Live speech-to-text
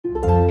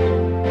Hey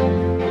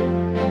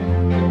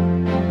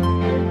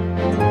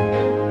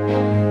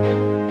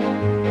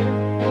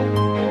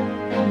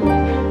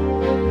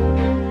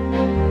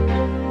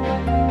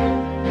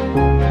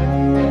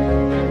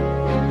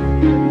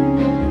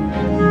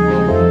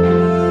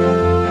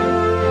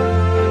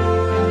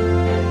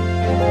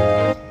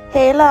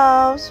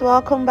loves,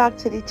 welcome back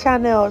to the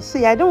channel.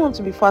 See, I don't want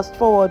to be fast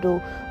forward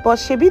though, but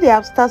Shebi they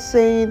have started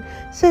saying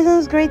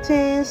season's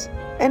greetings.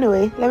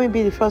 Anyway, let me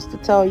be the first to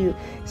tell you,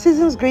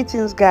 season's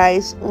greetings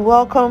guys.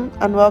 Welcome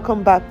and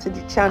welcome back to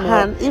the channel,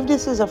 and if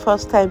this is the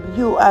first time,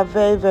 you are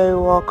very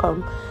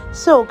welcome.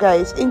 So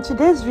guys, in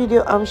today's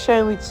video I'm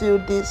sharing with you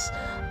this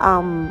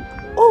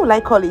oh, I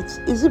call it,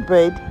 is it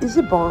bread, is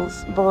it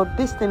buns, but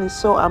this thing is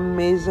so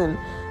amazing.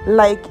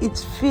 Like,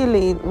 it's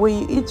filling.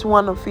 When you eat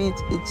one of it,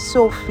 it's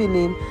so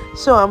filling.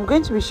 So I'm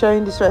going to be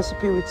sharing this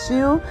recipe with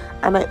you,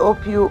 and I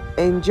hope you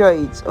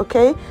enjoy it.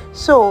 Okay,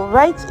 so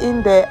right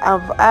in there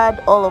I've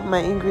added all of my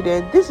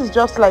ingredients. This is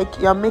just like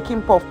you're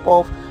making puff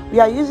puff. We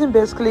are using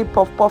basically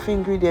puff puff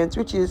ingredients,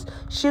 which is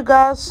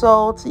sugar,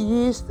 salt,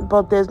 yeast,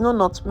 but there's no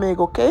nutmeg.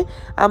 Okay,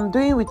 I'm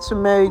doing with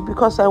turmeric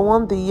because I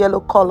want the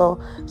yellow color.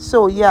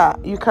 So yeah,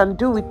 you can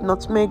do with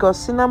nutmeg or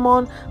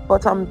cinnamon,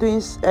 but I'm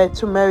doing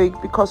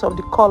turmeric because of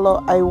the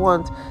color I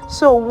want.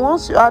 So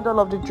once you add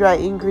all of the dry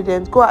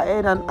ingredients, go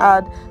ahead and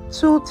add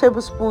 2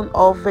 tablespoons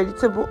of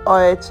vegetable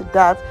oil to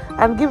that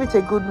and give it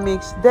a good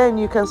mix. Then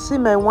you can see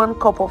my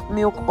 1 cup of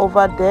milk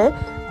over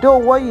there, though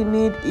what you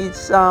need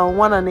is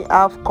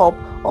 1.5 cup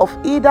of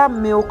either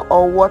milk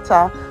or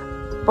water,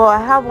 but I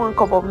have 1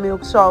 cup of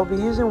milk, so I'll be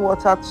using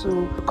water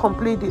to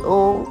complete the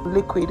whole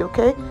liquid.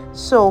 Okay,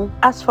 so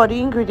as for the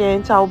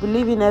ingredients, I'll be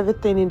leaving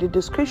everything in the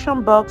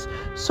description box,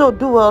 so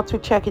do well to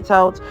check it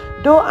out.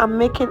 Though I'm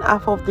making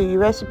half of the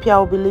recipe,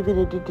 I'll be leaving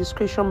in the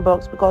description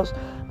box because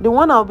the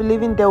one I'll be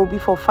leaving there will be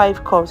for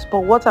 5 cups,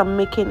 but what I'm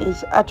making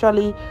is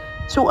actually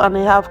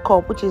 2.5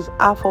 cup, which is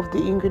half of the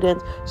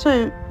ingredients.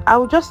 So I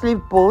will just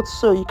leave both,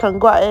 so you can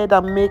go ahead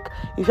and make.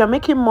 If you're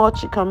making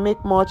much, you can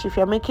make much. If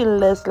you're making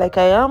less like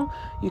I am,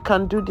 you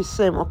can do the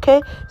same.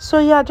 Okay, so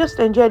yeah, just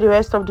enjoy the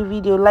rest of the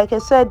video. Like I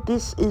said,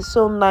 this is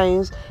so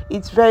nice.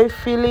 It's very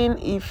filling.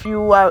 If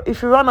you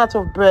run out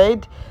of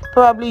bread,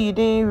 probably you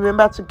didn't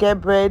remember to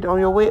get bread on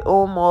your way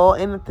home or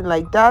anything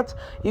like that,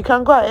 you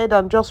can go ahead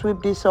and just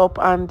whip this up.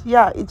 And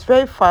yeah, it's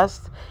very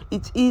fast,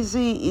 it's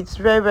easy, it's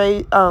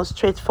very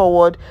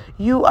straightforward.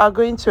 You are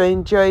going to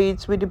enjoy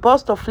it with the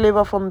burst of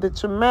flavor from the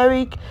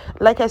turmeric.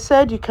 Like I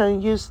said, you can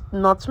use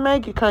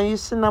nutmeg, you can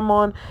use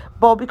cinnamon,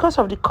 but because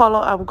of the color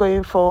I'm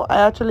going for,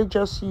 I actually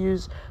just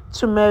use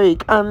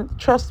turmeric. And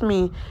trust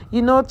me,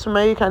 you know,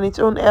 turmeric and its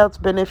own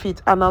health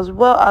benefit, and as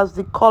well as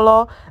the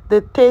color,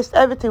 the taste,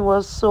 everything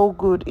was so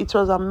good. It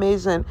was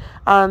amazing.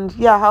 And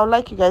yeah, I would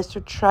like you guys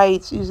to try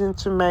it using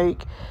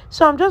turmeric.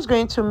 So I'm just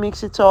going to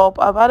mix it up.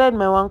 I've added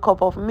my 1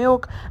 cup of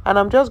milk, and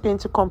I'm just going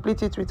to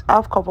complete it with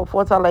half cup of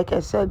water like I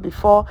said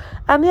before.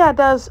 And yeah,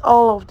 that's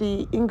all of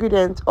the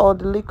ingredients or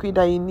the liquid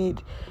that you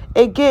need.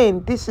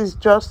 Again, this is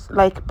just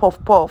like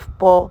puff puff,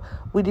 but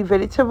with the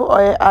vegetable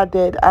oil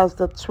added as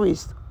the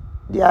twist.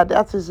 Yeah,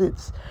 that is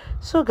it.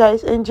 So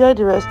guys, enjoy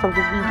the rest of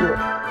the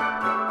video.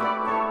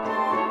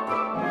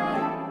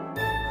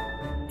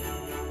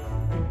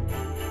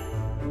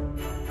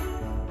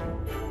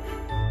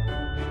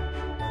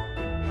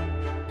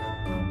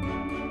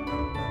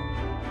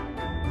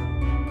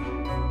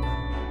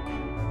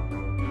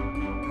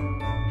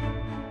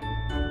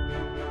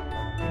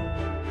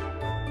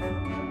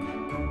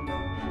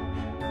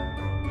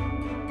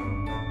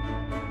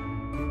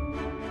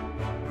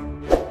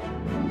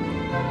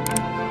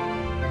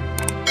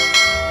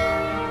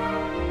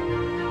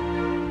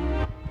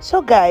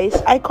 So guys,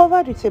 I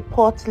covered with a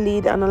pot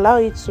lid and allow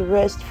it to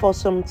rest for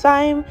some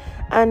time,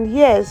 and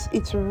yes,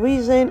 it's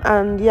risen,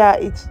 and yeah,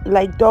 it's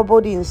like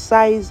doubled in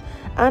size,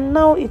 and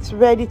now it's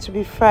ready to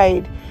be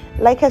fried.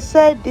 Like I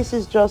said, this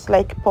is just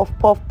like puff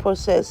puff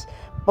process,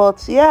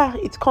 but yeah,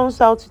 it comes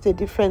out with a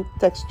different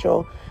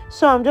texture.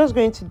 So I'm just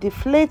going to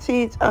deflate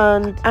it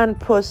and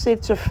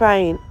proceed to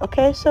frying.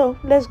 Okay, so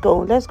let's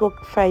go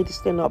fry this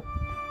thing up.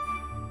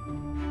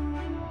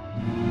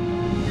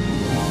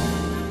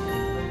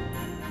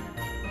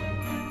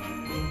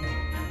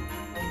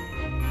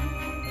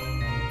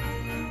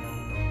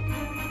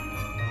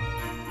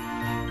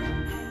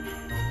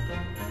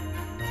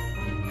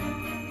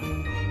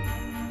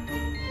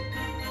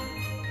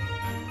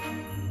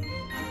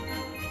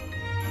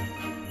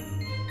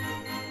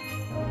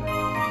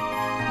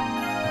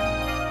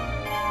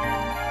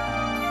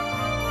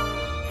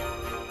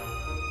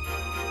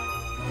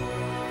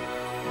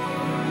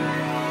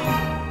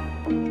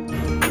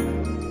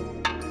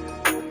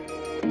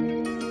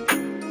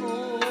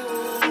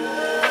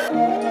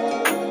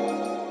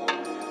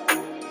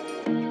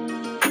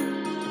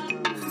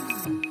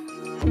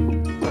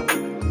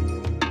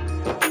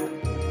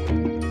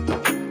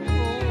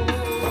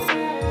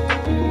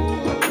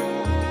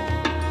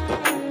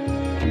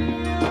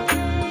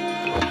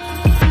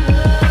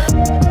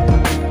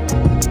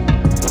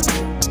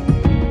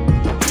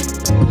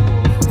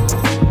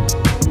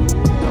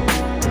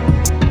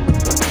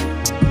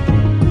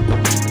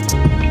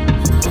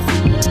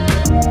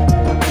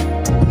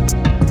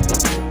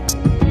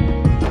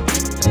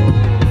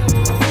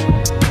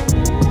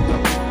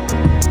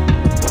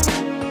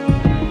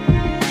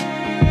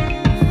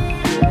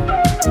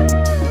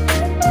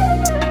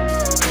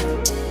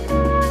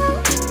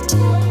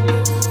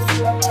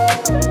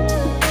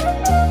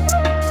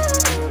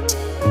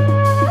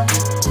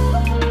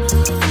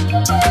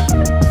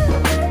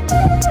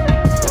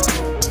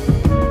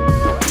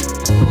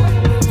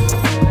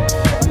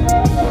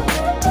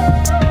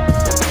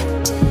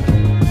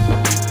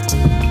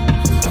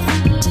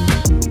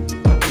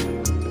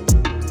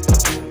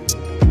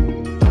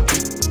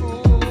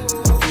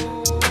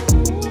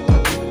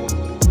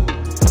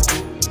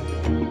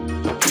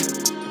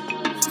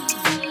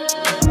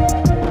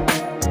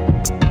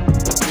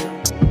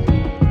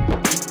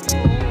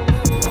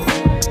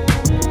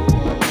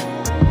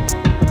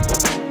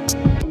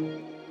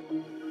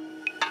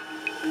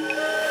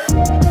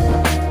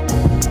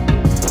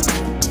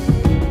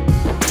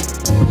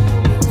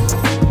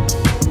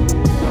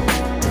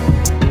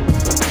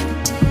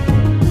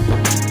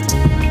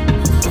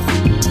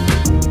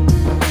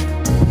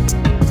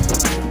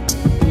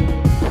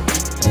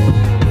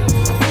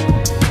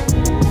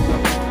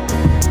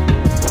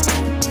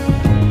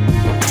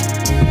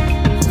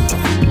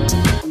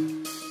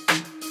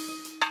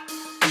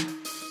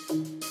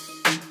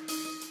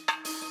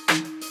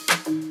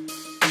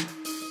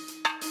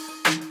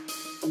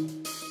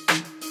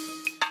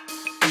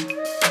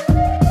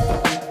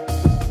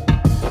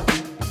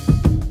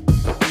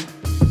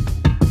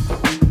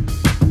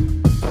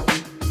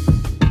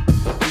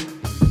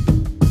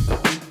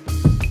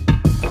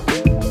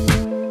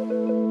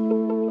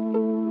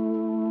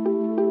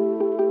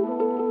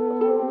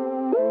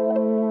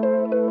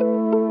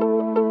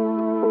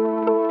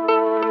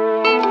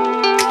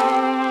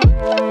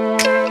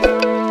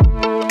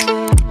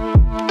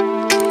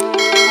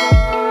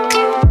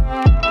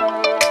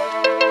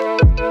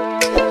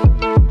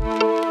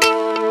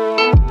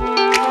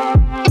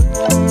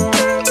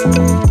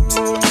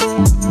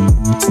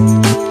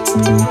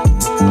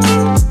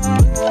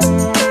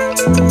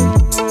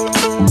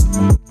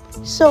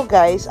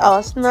 guys,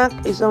 our snack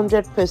is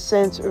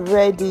 100%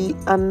 ready,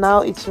 and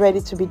now it's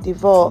ready to be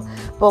devoured.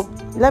 But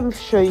let me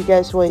show you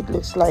guys what it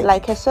looks like.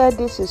 Like I said,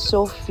 this is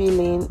so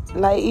filling.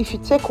 Like if you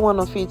take one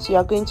of it, you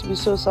are going to be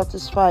so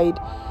satisfied.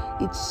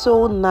 It's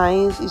so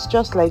nice. It's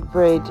just like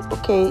bread.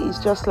 Okay,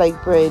 it's just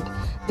like bread.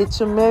 The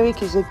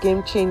turmeric is a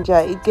game changer.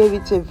 It gave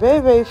it a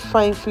very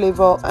fine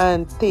flavor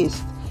and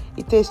taste.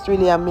 It tastes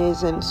really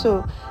amazing.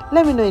 So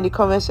let me know in the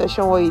comment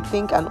section what you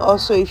think, and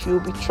also if you'll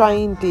be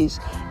trying this.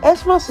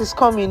 Xmas is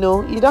coming.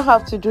 You don't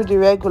have to do the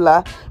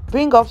regular.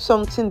 Bring up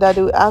something that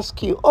they will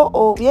ask you,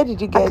 oh, where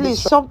did you get at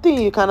least something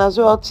you can as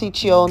well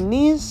teach your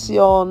niece,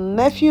 your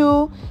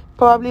nephew,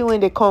 probably when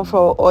they come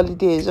for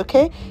holidays.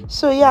 Okay,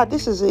 so yeah,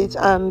 this is it.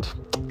 And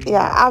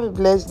yeah, have a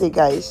blessed day,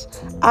 guys.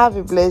 Have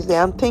a blessed day,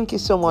 and thank you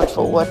so much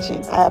for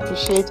watching. I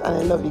appreciate and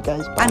I love you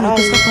guys. Bye. I know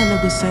this stuff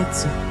gonna be set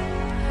to.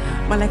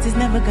 My light is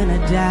never gonna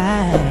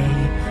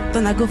die.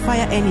 Don't I go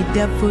fire any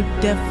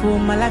devil.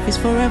 My life is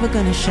forever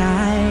gonna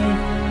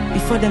shine.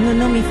 Before them don't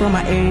know me from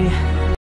my area.